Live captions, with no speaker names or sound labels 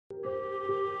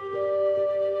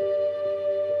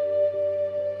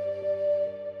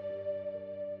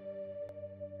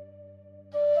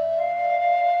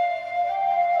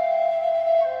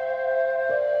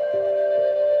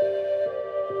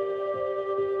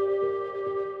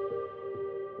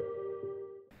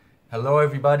Hello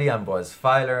everybody, I'm Boaz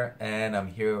Fyler and I'm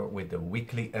here with the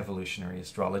weekly Evolutionary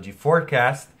Astrology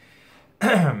forecast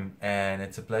and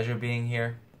it's a pleasure being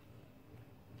here.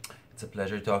 It's a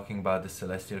pleasure talking about the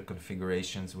celestial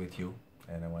configurations with you,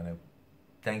 and I want to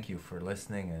thank you for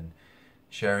listening and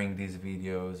sharing these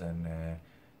videos and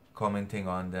commenting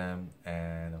on them,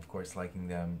 and of course liking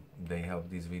them. They help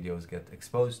these videos get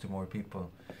exposed to more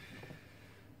people.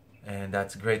 And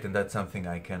that's great, and that's something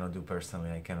I cannot do personally.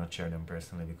 I cannot share them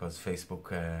personally because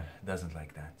Facebook doesn't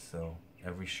like that. So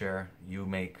every share you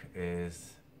make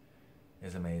is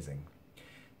amazing.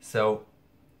 So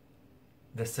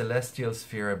the celestial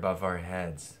sphere above our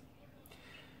heads.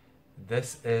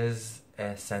 This is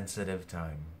a sensitive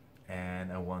time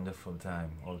and a wonderful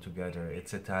time altogether.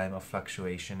 It's a time of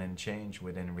fluctuation and change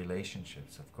within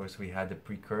relationships. Of course, we had the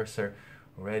precursor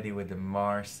already with the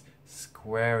Mars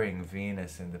squaring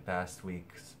Venus in the past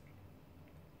weeks,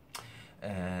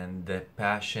 and the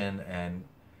passion and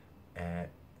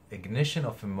ignition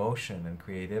of emotion and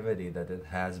creativity that it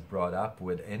has brought up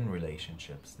within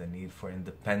relationships, the need for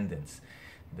independence,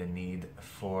 the need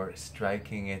for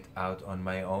striking it out on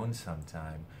my own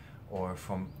sometime, or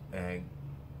from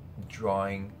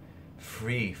drawing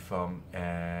free from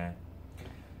an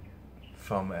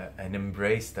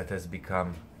embrace that has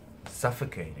become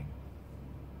suffocating,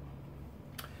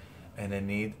 and a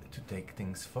need to take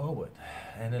things forward.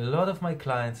 And a lot of my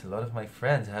clients, a lot of my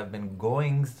friends have been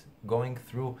going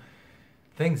through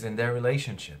things in their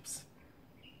relationships,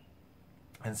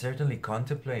 and certainly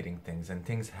contemplating things, and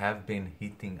things have been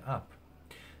heating up.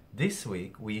 This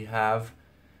week we have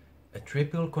a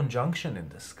triple conjunction in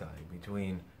the sky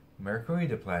between Mercury,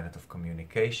 the planet of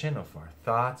communication, of our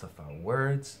thoughts, of our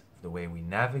words, of the way we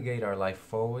navigate our life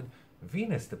forward,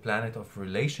 Venus, the planet of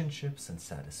relationships and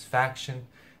satisfaction,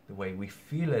 the way we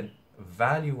feel and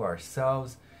value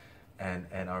ourselves and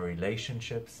our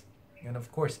relationships, and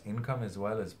of course income as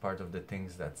well as part of the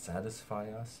things that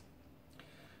satisfy us.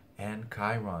 And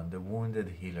Chiron, the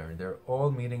wounded healer. They're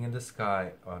all meeting in the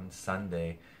sky on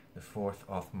Sunday, the 4th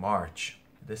of March,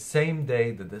 the same day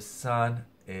that the Sun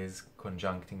is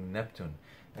conjuncting Neptune.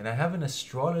 And I have an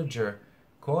astrologer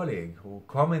colleague who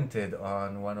commented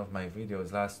on one of my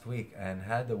videos last week and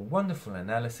had a wonderful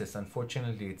analysis.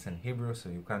 Unfortunately, it's in Hebrew, so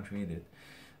you can't read it.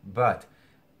 But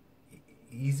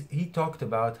he talked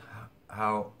about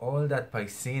how all that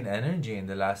Piscean energy in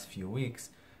the last few weeks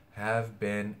have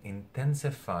been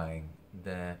intensifying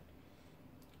the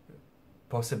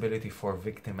possibility for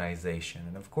victimization.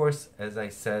 And of course, as I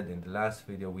said in the last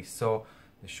video, we saw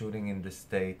the shooting in the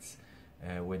States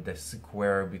with the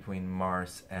square between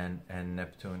Mars and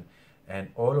Neptune. And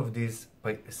all of these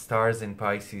stars in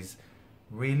Pisces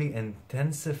really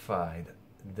intensified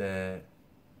the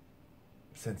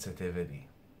sensitivity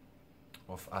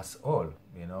of us all,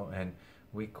 and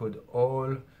we could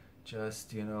all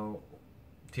just,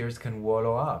 tears can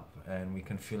wallow up, and we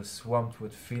can feel swamped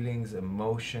with feelings,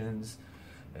 emotions,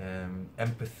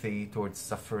 empathy towards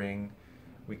suffering.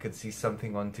 We could see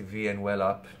something on TV and well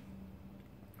up.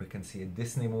 We can see a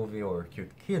Disney movie or a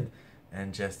cute kid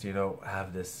and just,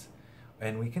 have this.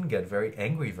 And we can get very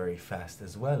angry very fast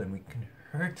as well, and we can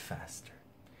hurt faster.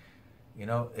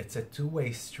 It's a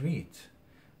two-way street.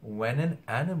 When an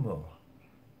animal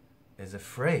is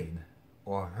afraid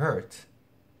or hurt,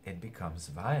 it becomes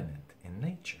violent in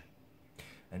nature.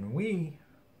 And we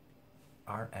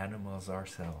are animals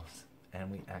ourselves, and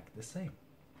we act the same.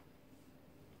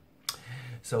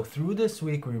 So through this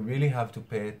week, we really have to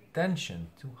pay attention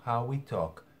to how we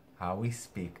talk, how we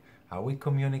speak, how we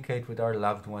communicate with our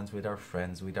loved ones, with our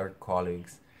friends, with our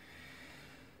colleagues,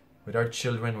 with our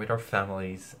children, with our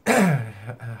families,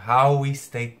 how we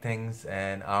state things,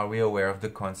 and are we aware of the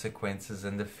consequences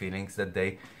and the feelings that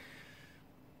they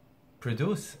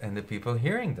produce and the people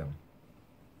hearing them.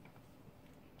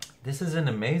 This is an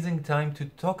amazing time to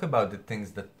talk about the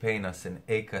things that pain us and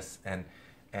ache us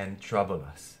and trouble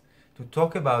us. To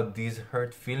talk about these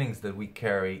hurt feelings that we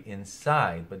carry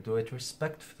inside, but do it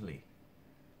respectfully.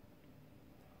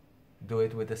 Do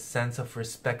it with a sense of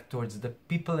respect towards the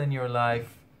people in your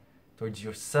life, towards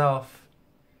yourself.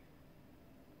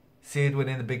 See it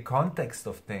within the big context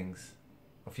of things,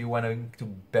 of you wanting to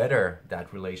better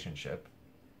that relationship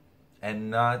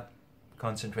and not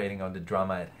concentrating on the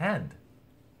drama at hand.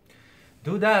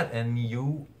 Do that, and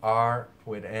you are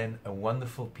within a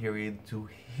wonderful period to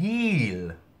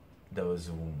heal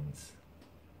those wounds,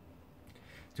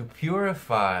 to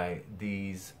purify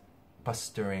these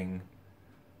pestering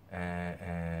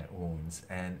wounds,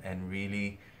 and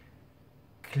really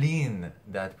clean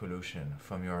that pollution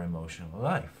from your emotional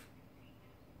life.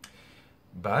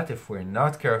 But if we're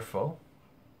not careful,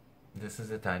 this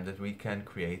is a time that we can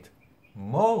create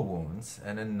more wounds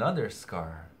and another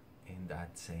scar in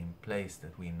that same place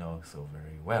that we know so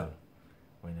very well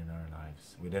within our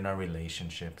lives, within our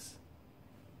relationships.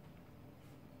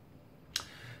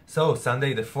 So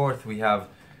Sunday the 4th, we have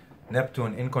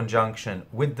Neptune in conjunction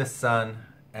with the Sun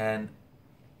and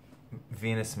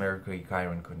Venus, Mercury,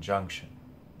 Chiron conjunction.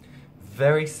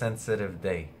 Very sensitive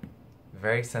day.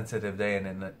 Very sensitive day,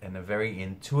 and a very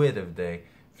intuitive day,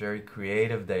 very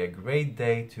creative day, a great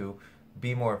day to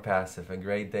be more passive, a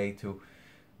great day to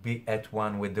be at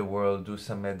one with the world, do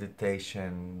some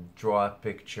meditation, draw a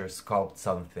picture, sculpt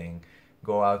something,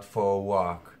 go out for a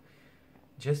walk.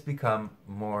 Just become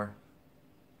more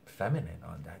feminine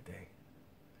on that day.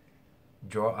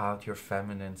 Draw out your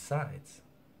feminine sides.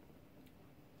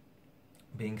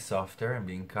 Being softer and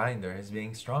being kinder is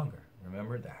being stronger.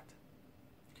 Remember that.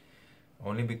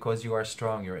 Only because you are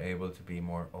strong, you're able to be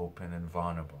more open and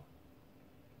vulnerable.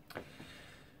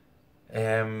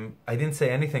 I didn't say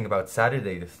anything about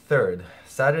Saturday the 3rd.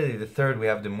 Saturday the 3rd, we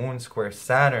have the moon square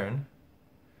Saturn.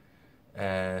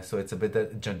 So it's a bit a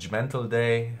judgmental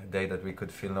day, a day that we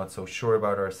could feel not so sure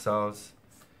about ourselves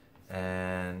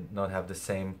and not have the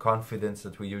same confidence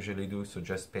that we usually do. So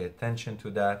just pay attention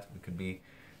to that. We could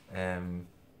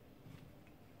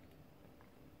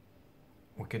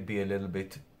be a little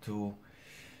bit too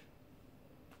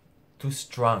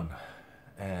strong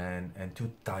and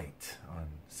too tight on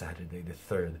Saturday the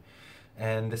 3rd.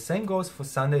 And the same goes for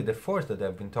Sunday the 4th that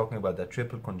I've been talking about, that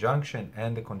triple conjunction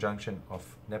and the conjunction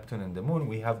of Neptune and the moon.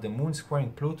 We have the moon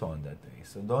squaring Pluto on that day.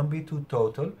 So don't be too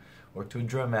total or too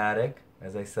dramatic,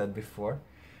 as I said before.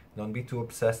 Don't be too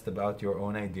obsessed about your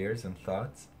own ideas and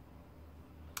thoughts.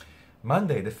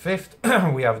 Monday the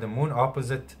 5th, we have the moon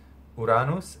opposite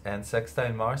Uranus and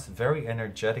sextile Mars. Very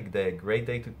energetic day, a great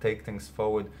day to take things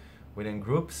forward within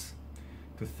groups,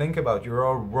 to think about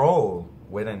your role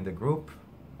within the group,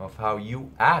 of how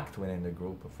you act within the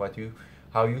group, of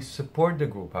how you support the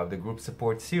group, how the group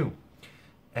supports you,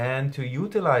 and to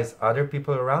utilize other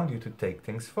people around you to take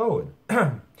things forward.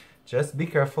 Just be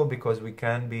careful, because we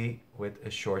can be with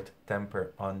a short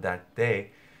temper on that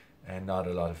day and not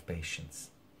a lot of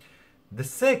patience. The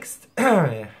 6th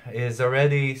is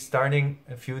already starting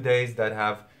a few days that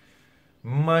have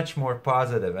much more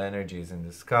positive energies in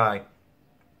the sky.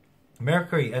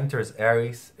 Mercury enters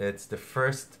Aries. It's the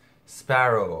first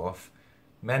sparrow of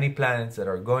many planets that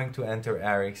are going to enter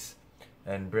Aries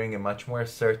and bring a much more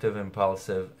assertive,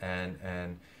 impulsive,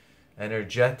 and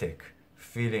energetic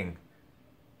feeling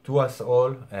to us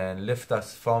all, and lift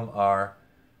us from our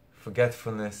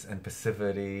forgetfulness and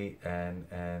passivity and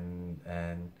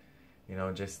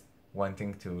just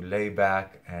wanting to lay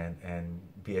back and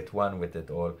be at one with it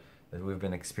all that we've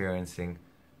been experiencing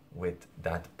with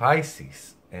that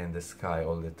Pisces in the sky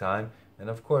all the time. And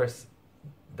of course,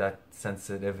 that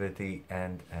sensitivity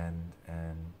and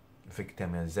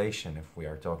victimization, if we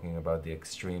are talking about the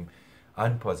extreme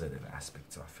unpositive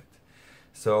aspects of it.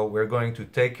 So we're going to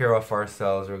take care of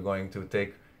ourselves. We're going to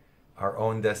take our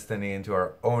own destiny into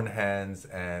our own hands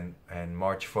and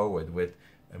march forward with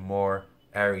a more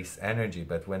Aries energy.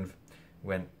 But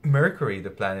when Mercury, the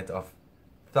planet of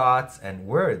thoughts and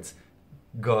words,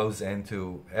 goes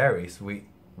into Aries, we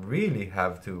really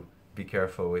have to be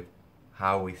careful with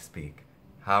how we speak,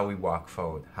 how we walk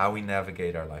forward, how we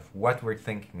navigate our life, what we're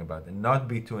thinking about, and not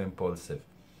be too impulsive.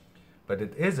 But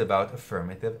it is about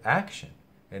affirmative action.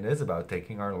 It is about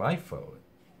taking our life forward.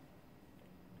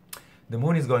 The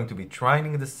moon is going to be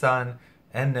trining the sun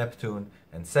and Neptune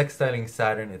and sextiling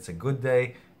Saturn. It's a good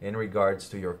day in regards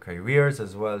to your careers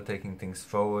as well, taking things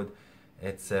forward.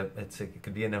 It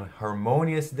could be a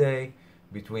harmonious day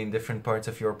between different parts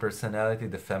of your personality,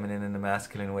 the feminine and the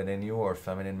masculine within you, or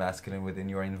feminine, masculine within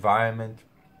your environment.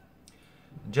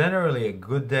 Generally a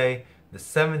good day. The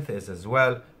 7th is as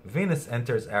well. Venus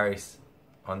enters Aries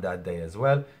on that day as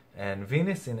well. And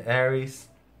Venus in Aries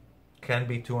can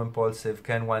be too impulsive,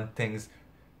 can want things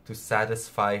to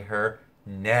satisfy her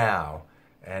now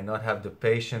and not have the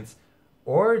patience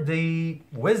or the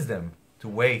wisdom to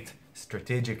wait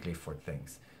strategically for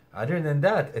things. Other than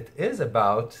that, it is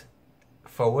about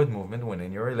forward movement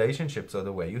within your relationships, or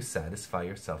the way you satisfy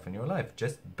yourself in your life.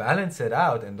 Just balance it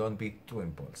out and don't be too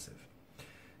impulsive.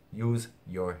 Use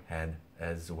your head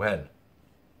as well.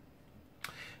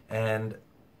 And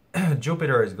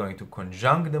Jupiter is going to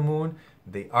conjunct the moon.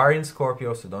 They are in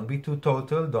Scorpio, so don't be too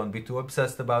total, don't be too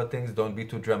obsessed about things, don't be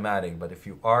too dramatic. But if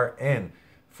you are in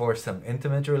for some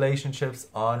intimate relationships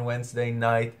on Wednesday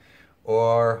night,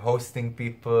 or hosting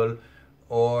people,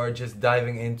 or just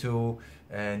diving into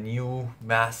a new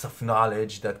mass of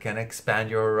knowledge that can expand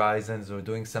your horizons, or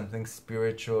doing something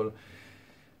spiritual,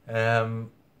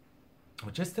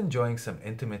 or just enjoying some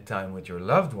intimate time with your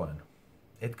loved one,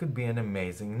 it could be an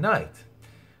amazing night.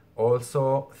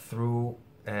 Also through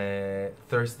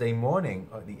Thursday morning,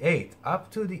 the 8th, up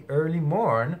to the early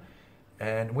morn,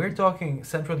 and we're talking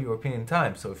Central European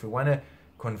time. So if you want to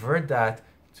convert that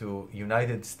to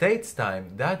United States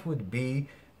time, that would be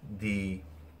the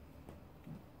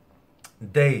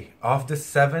day of the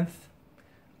 7th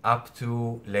up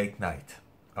to late night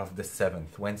of the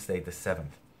 7th, Wednesday the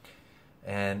 7th.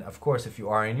 And of course, if you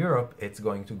are in Europe, it's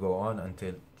going to go on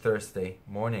until Thursday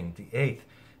morning, the 8th.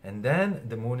 And then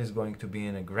the moon is going to be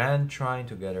in a grand trine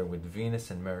together with Venus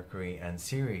and Mercury and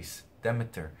Ceres,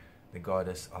 Demeter, the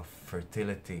goddess of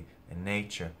fertility and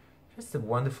nature. Just a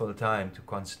wonderful time to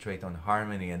concentrate on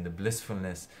harmony and the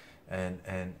blissfulness and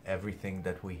everything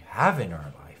that we have in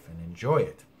our life and enjoy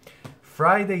it.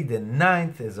 Friday the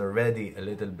 9th is already a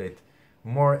little bit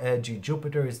more edgy.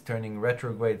 Jupiter is turning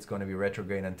retrograde. It's going to be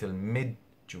retrograde until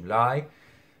mid-July.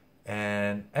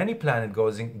 And any planet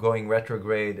going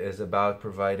retrograde is about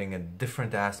providing a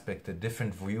different aspect, a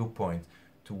different viewpoint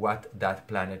to what that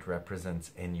planet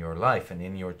represents in your life and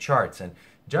in your charts. And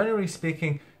generally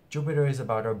speaking, Jupiter is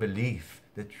about our belief,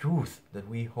 the truth that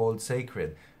we hold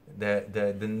sacred,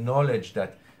 the knowledge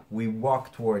that we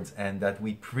walk towards and that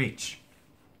we preach.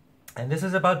 And this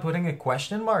is about putting a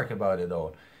question mark about it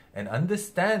all and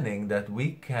understanding that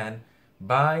we can,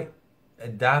 by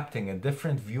adapting a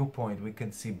different viewpoint, we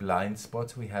can see blind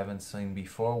spots we haven't seen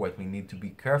before. What we need to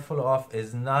be careful of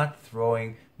is not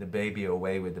throwing the baby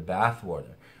away with the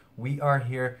bathwater. We are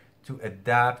here to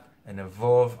adapt and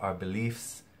evolve our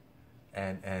beliefs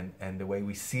and the way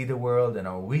we see the world and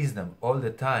our wisdom all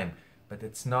the time. But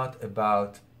it's not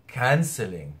about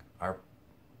canceling our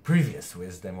previous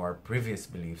wisdom or our previous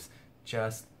beliefs,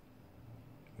 just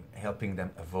helping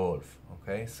them evolve.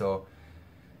 Okay, so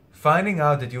finding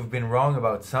out that you've been wrong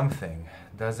about something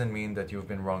doesn't mean that you've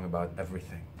been wrong about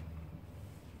everything.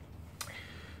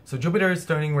 So Jupiter is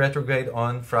turning retrograde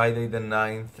on Friday the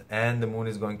 9th, and the moon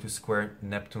is going to square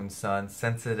Neptune Sun.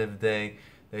 Sensitive day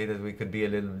that we could be a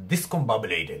little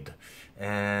discombobulated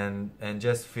and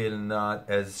just feel not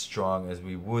as strong as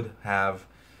we would have.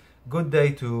 Good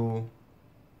day to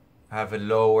have a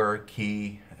lower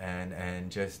key and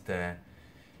just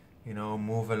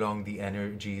move along the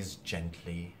energies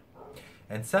gently.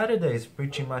 And Saturday is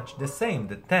pretty much the same,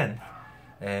 the 10th.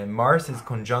 Mars is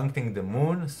conjuncting the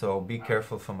moon, so be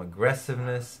careful from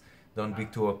aggressiveness. Don't be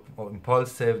too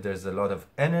impulsive. There's a lot of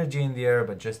energy in the air,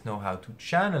 but just know how to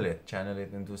channel it. Channel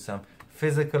it into some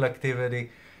physical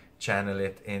activity. Channel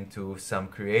it into some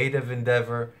creative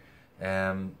endeavor.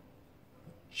 Channel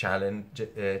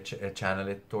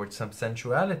it towards some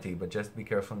sensuality, but just be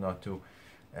careful not to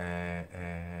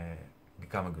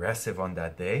become aggressive on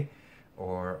that day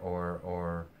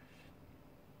or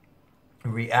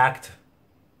react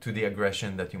to the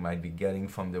aggression that you might be getting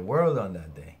from the world on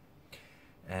that day,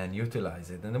 and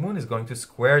utilize it. And the moon is going to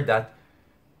square that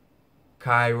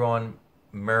Chiron,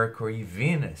 Mercury,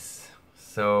 Venus,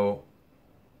 so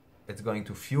it's going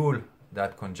to fuel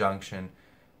that conjunction.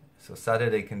 So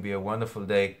Saturday can be a wonderful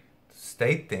day to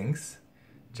state things.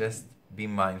 Just be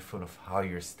mindful of how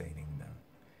you're stating them.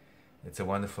 It's a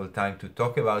wonderful time to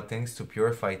talk about things, to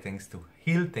purify things, to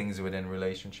heal things within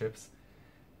relationships.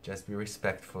 Just be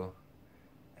respectful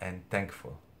and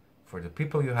thankful for the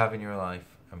people you have in your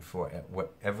life and for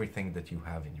everything that you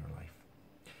have in your life.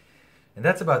 And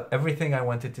that's about everything I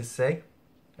wanted to say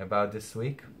about this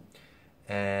week.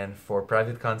 And for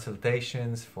private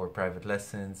consultations, for private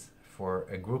lessons, for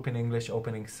a group in English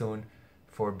opening soon,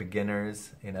 for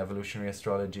beginners in evolutionary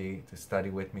astrology to study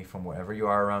with me from wherever you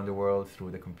are around the world through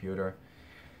the computer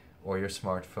or your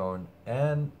smartphone,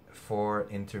 and for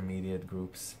intermediate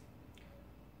groups,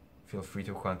 feel free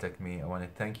to contact me. I want to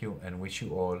thank you and wish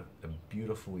you all a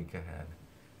beautiful week ahead.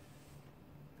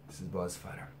 This is Boaz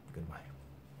Fyler. Goodbye.